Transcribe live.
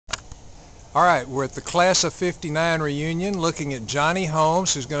All right, we're at the Class of '59 reunion looking at Johnny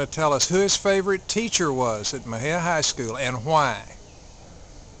Holmes, who's going to tell us who his favorite teacher was at Mejia High School and why.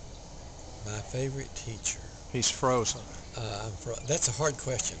 My favorite teacher. He's frozen. That's a hard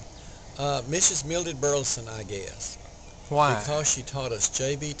question. Mrs. Mildred Burleson, I guess. Why? Because she taught us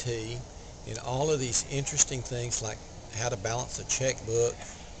JBT and all of these interesting things like how to balance a checkbook,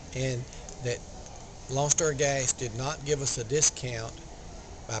 and that Lone Star Gas did not give us a discount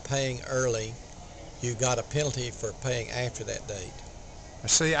by paying early. You got a penalty for paying after that date.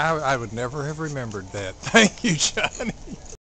 See, I would never have remembered that. Thank you, Johnny.